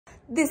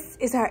This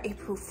is our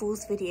April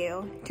Fool's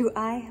video. Do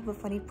I have a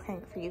funny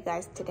prank for you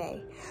guys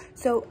today?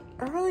 So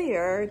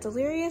earlier,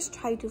 Delirious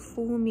tried to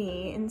fool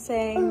me in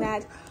saying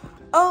that,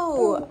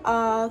 oh,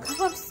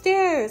 come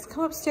upstairs.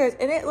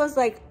 And it was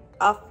like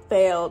a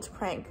failed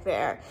prank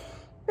there.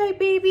 Right,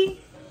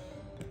 baby?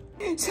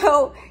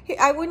 So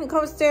I wouldn't go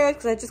upstairs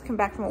because I just come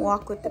back from a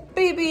walk with the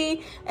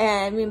baby,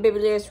 and me and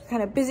Babylirious were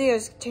kind of busy. I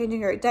was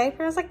changing her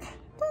diaper. I was like,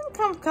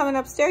 don't come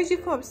upstairs, you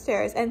come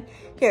upstairs. And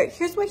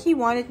here's what he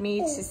wanted me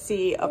to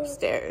see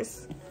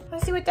upstairs.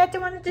 Want to see what Dada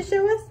wanted to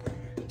show us?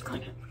 Go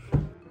on.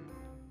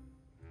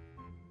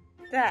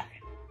 That.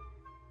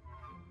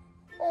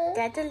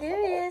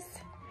 Dadalirious.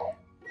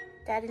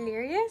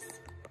 Dadalirious?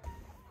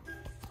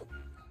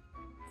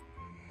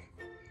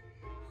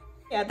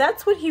 Yeah,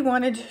 that's what he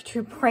wanted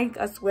to prank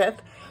us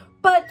with.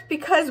 But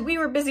because we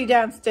were busy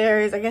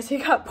downstairs, I guess he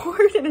got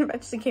bored and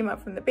eventually came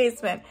up from the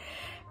basement.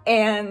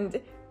 And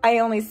I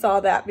only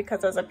saw that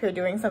because I was up here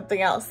doing something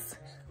else.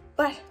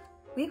 But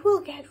we will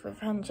get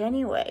revenge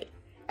anyway.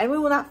 And we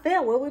will not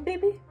fail, will we,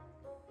 baby?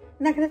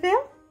 We're not gonna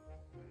fail?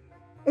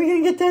 We're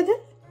gonna get Dada?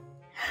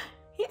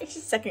 Yeah,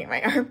 she's sucking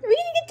my arm. Are we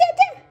gonna get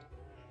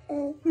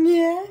Dada?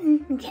 Yeah,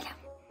 get him.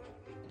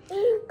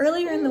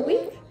 Earlier in the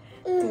week,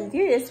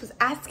 Delirious was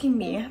asking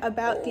me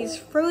about these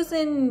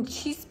frozen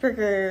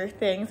cheeseburger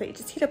things that you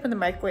just heat up in the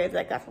microwave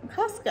that I got from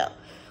Costco.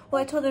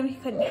 Well, I told him he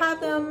couldn't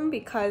have them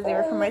because they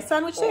were for my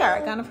son, which they are. I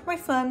got them for my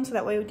son so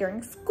that way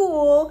during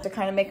school, to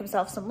kind of make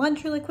himself some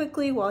lunch really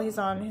quickly while he's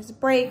on his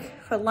break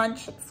for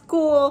lunch at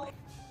school.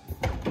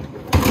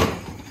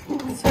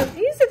 So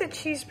these are the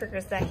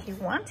cheeseburgers that he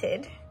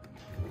wanted.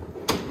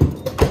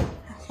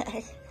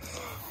 Okay,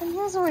 and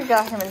here's what we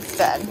got him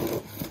instead.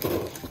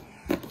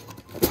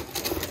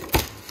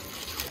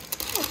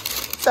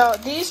 So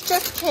these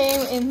just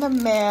came in the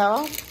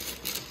mail.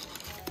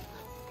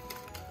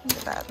 Look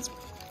at that.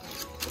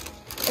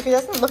 If he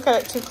doesn't look at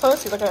it too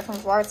close, you look at it from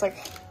afar, it's like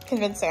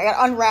convincing. I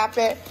gotta unwrap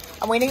it.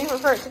 I'm waiting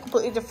for it to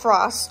completely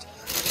defrost.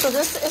 So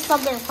this is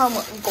something from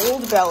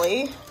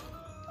Goldbelly.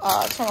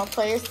 It's from a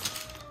place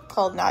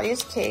called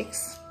Nadia's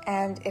Cakes.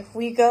 And if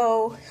we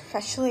go,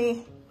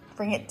 especially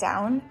bring it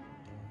down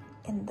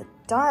in the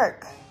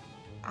dark,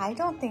 I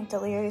don't think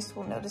Delirious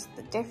will notice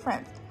the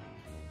difference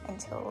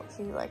until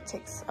he like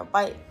takes a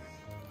bite.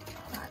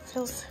 Oh, it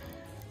feels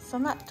so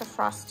not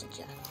defrosted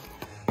yet.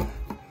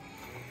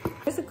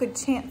 There's a good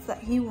chance that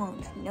he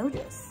won't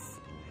notice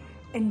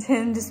and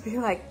then just be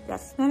like,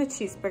 that's not a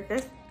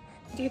cheeseburger.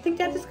 Do you think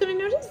Dada's gonna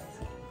notice?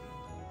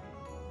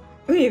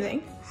 What do you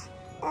think?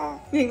 You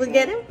think we'll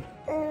get him?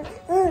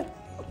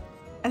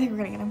 I think we're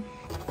gonna get him.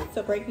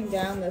 So breaking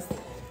down this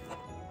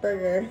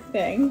burger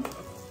thing,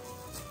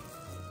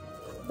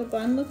 the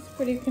bun looks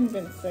pretty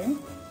convincing.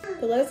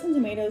 The lettuce and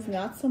tomatoes,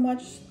 not so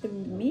much. The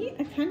meat,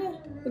 I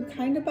would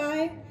kind of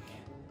buy.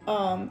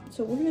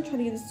 So we're gonna try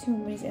to get this to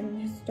him when he's in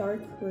his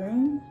dark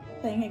room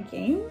playing a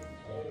game,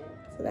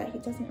 so that he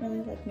doesn't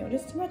really like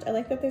notice too much. I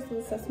like that there's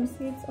little sesame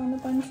seeds on the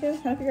bun too.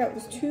 Trying to figure out,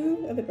 there's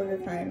two of the burger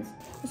kinds.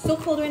 It's so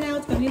cold right now,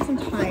 it's gonna need some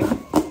time.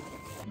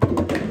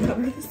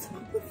 Cover this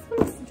with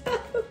some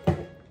stuff.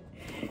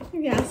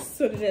 Yeah, that's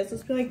what it is.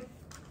 Let's be like,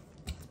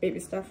 it's baby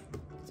stuff.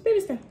 It's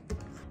baby stuff.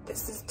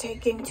 This is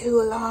taking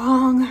too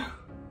long.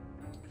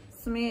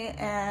 So me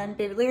and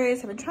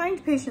Babylirious have been trying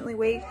to patiently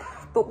wait,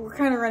 but we're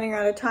kind of running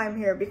out of time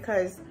here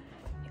because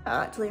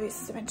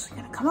Delirious is eventually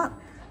gonna come up.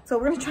 So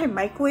we're gonna try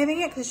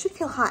microwaving it because it should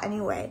feel hot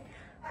anyway.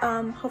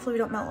 Hopefully we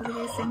don't melt over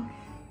the icing.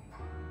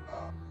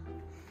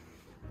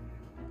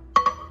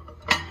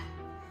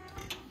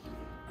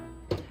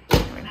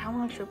 I mean, how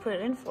long should we put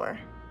it in for?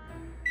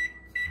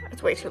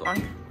 It's way too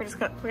long. We're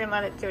gonna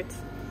let it do its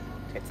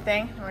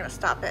thing, and we're gonna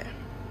stop it.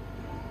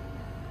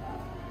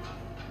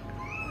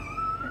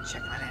 I'm gonna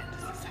check on it in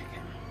just a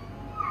second.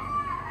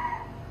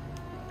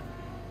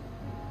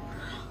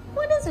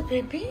 What is it,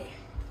 baby?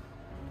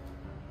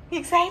 You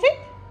excited?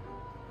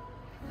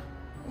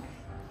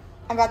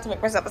 I'm about to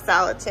make myself a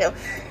salad too.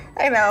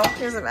 I know,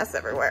 there's a mess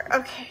everywhere.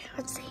 Okay,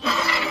 let's see.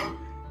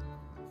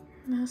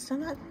 No, still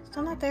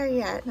not there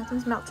yet.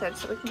 Nothing's melted,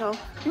 so we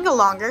can go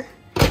longer.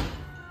 I'm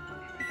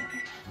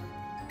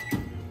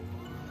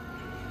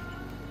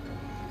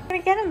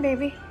gonna get him,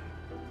 baby.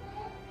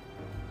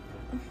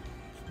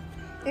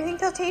 You think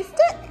he'll taste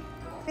it?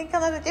 You think he'll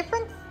know the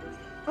difference?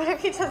 What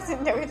if he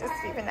doesn't notice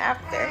even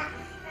after?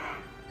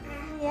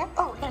 Yeah.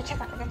 Oh, we gotta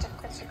check. We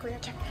gotta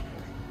check.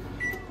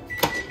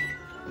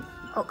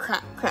 Oh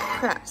crap.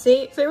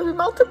 See, we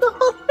melted the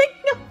whole thing.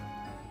 No.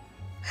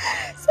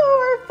 So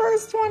our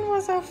first one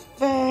was a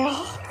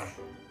fail.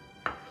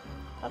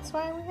 That's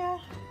why we have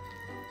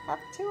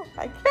two,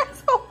 I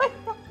guess. Oh my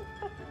god.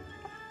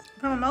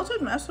 From a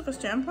melted mess of a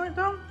standpoint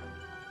though,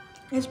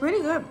 it's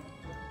pretty good.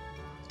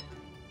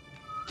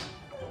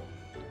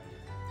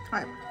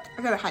 Alright,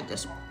 I gotta hide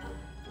this.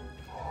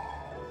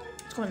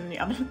 It's going in the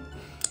oven.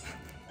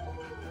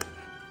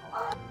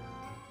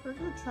 We're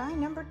gonna try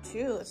number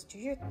 2. Let's do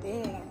your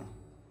thing.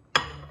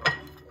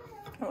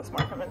 That looks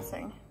more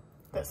convincing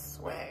this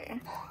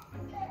way.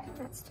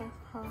 That stuff.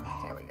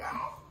 Oh, there we go.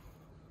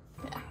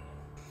 Yeah.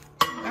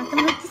 I'm not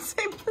gonna make the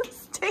same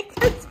mistake.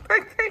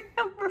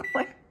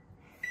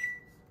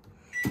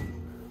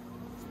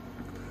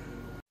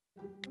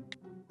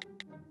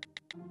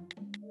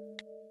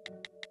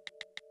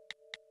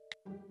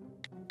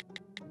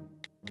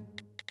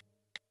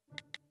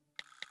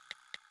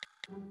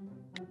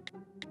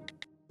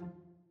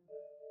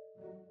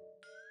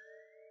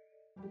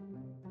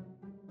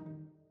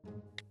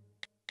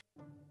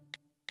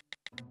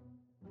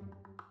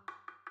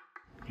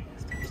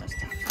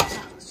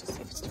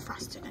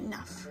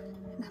 enough.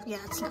 Yeah,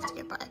 it's enough to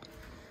get by.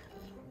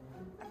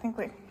 I think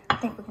we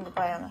can get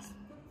by on this.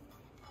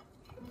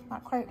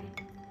 Not quite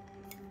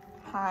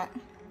hot.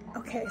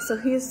 Okay, so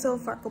he is so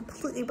far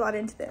completely bought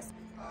into this.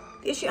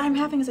 The issue I'm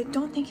having is I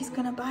don't think he's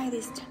gonna buy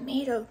these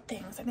tomato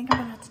things. I think I'm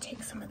gonna have to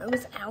take some of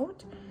those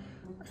out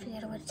or figure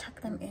out a way to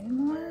tuck them in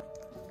more.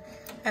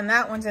 And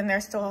that one's in there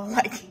still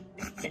like,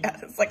 yeah,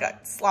 it's like a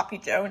sloppy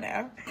Joe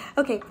now.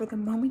 Okay, for the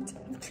moment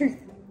of truth.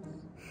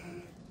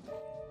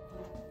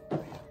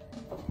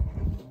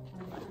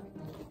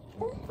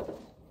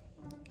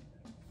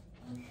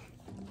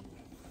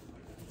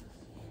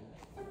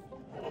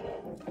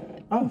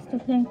 Oh, still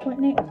playing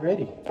Fortnite? I'm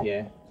ready.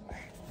 Yeah.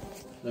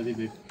 Love you,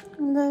 babe.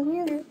 Love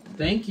you.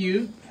 Thank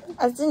you.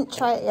 I didn't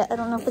try it yet. I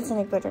don't know if it's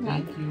any good or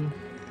not. Thank you.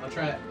 I'll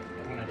try it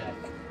when I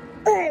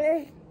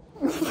die.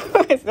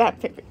 What is that,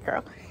 baby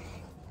girl?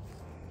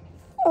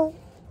 Oh.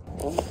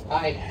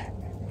 Hi.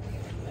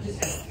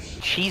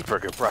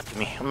 Cheeseburger brought to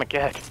me. Oh my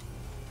god.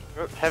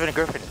 Having a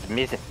girlfriend is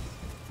amazing.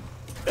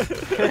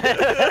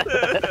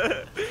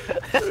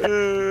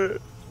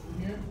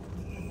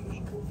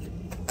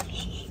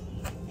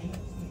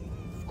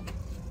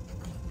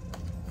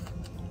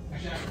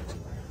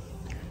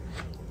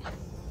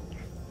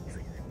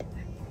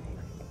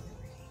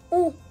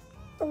 Oh.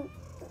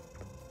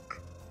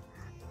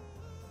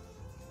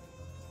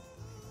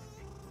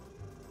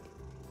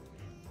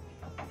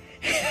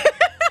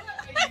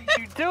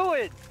 You do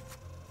it!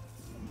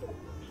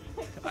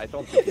 I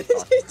don't think Did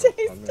you taste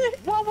it?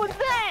 What was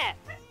that?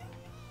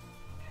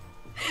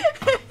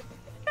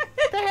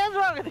 What the hell's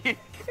wrong with you?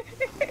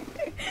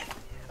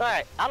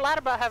 Alright, I lied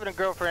about having a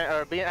girlfriend,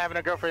 or having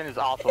a girlfriend is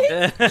awesome.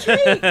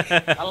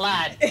 I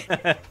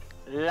lied.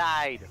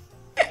 Lied.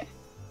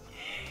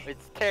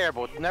 It's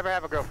terrible. Never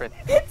have a girlfriend.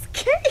 It's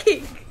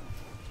cake!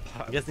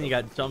 I'm guessing you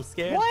got jump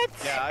scared? What?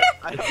 Yeah,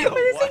 I don't know But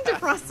it's what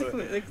like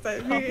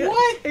defrosted.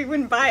 What? You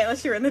wouldn't buy it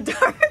unless you were in the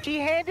dark. She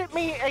handed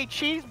me a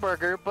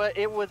cheeseburger, but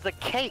it was a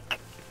cake.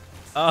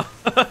 Oh,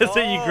 so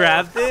you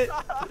grabbed it?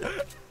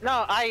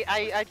 No,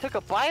 I took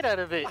a bite out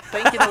of it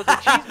thinking it was a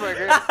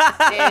cheeseburger,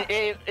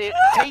 and it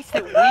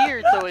tasted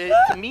weird, so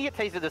to me it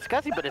tasted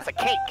disgusting, but it's a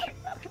cake.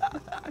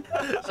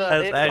 So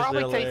That's it actually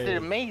probably tasted hilarious.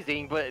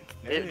 amazing, but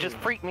it just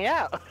freaked me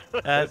out.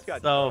 That's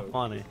so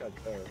funny.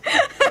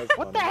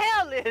 What the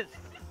hell is?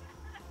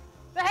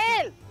 The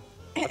hell?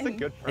 That's a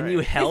good prank. And you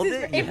held This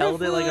is it? You April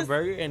held it like a Fool's.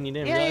 burger and you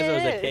didn't realize it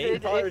was a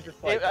cake? thought it was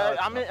just like, oh,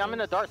 it's I'm in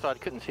the dark, so I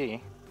couldn't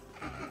see.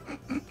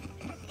 We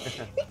got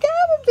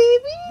it,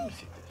 baby!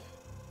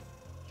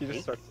 He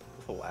just starts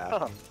to laugh.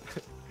 Oh,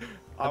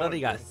 I thought he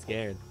got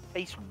scared.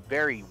 tastes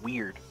very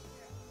weird.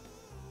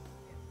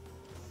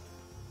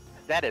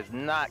 That is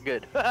not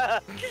good.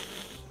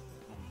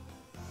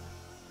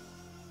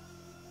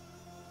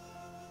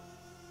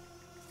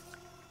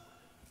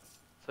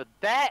 So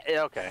that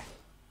okay.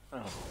 Oh.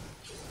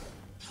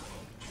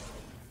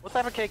 What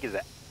type of cake is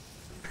that?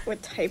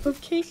 What type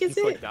of cake is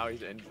It's like it? now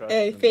he's interested.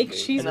 A in fake the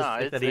cheese. No,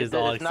 That it's- he's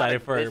all it's not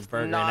excited for a it's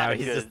burger and not now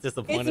he's good. just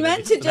disappointed. It's that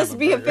meant he to doesn't just have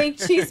be a burger. fake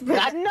cheeseburger.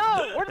 I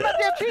know. Where's my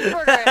damn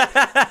cheeseburger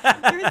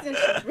at? There is no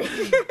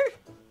cheeseburger.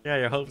 Yeah,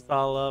 your hopes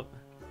all up.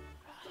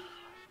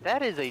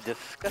 That is a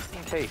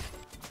disgusting taste.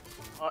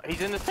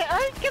 He's in the tent.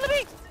 Oh, he's killing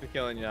me. We're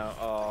killing you now.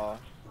 Oh,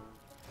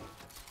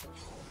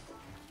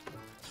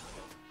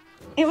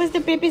 It was the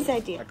baby's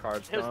idea. my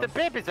card's It was gone. the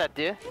baby's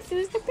idea. Yes, it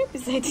was the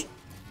baby's idea.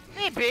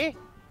 Baby.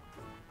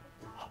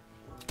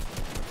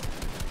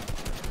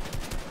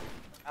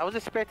 I was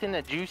expecting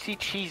a juicy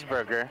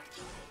cheeseburger,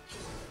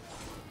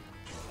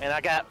 and I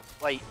got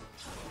like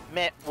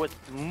met with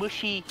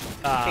mushy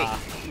Ah,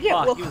 cake.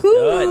 Yeah, fuck, well, he was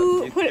who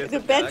good. put the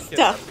It's bed good.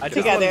 stuff I just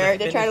together wanted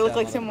to try finish to look that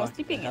like someone was motherfucking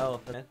sleeping in?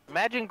 elephant.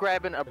 Imagine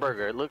grabbing a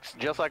burger. It looks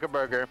just like a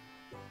burger.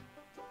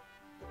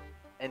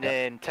 And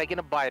then taking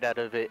a bite out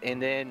of it, and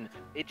then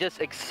it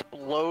just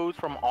explodes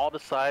from all the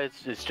sides.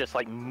 It's just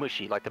like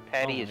mushy, like the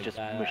patty Oh is my just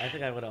God, mushy. I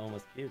think I would have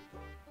almost puked.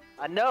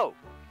 I know.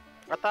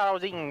 I thought I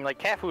was eating like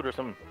cat food or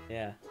something.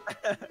 Yeah.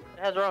 What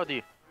the hell's wrong with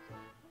you?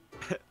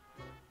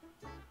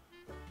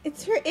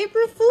 It's for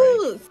April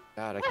Fools.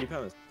 God, I keep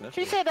having sniffles.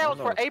 She said that was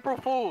for April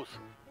Fools.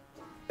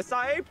 It's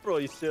not April,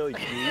 you silly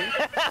goose.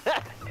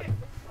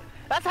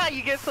 That's how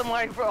you get some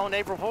like on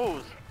April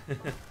Fools. You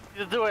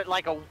just do it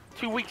like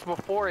 2 weeks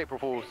before April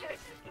Fools.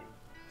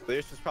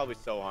 Lucius is probably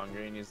so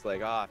hungry, and he's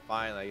like, ah,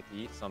 fine, I get to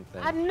eat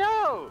something. I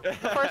know. The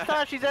first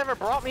time she's ever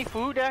brought me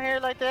food down here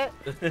like that.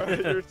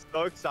 You're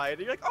so excited.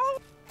 You're like, oh,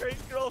 great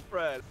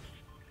girlfriend.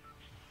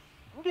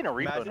 I'm getting a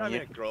reboot Imagine on having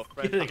you. a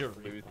girlfriend Getting of a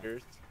reboot.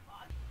 losers.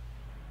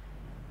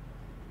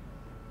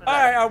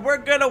 Alright, we're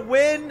gonna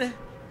win!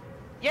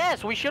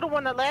 Yes, we should have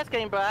won that last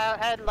game, but I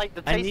had like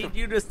the I taste need of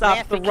you to stop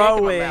nasty cake in my mouth.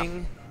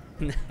 throwing.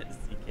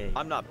 Nasty cake.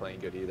 I'm not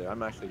playing good either.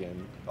 I'm actually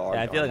getting dogged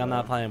Yeah, I feel like on I'm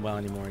not now. playing well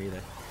anymore either.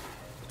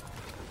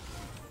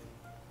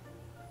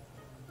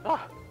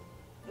 Ah.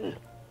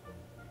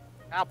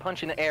 I'll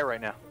punch in the air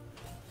right now.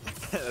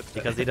 That's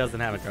Because he doesn't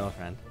have a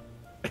girlfriend.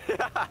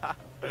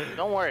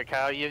 Don't worry,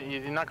 Kyle.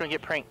 You're not gonna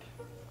get pranked.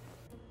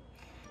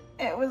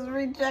 It was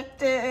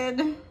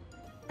rejected.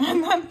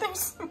 And then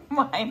there's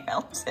my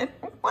melted.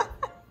 What?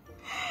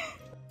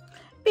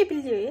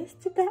 Babylirious,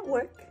 did that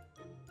work?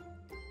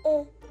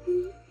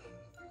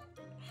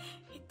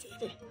 It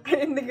did. I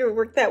didn't think it would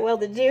work that well,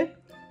 did you?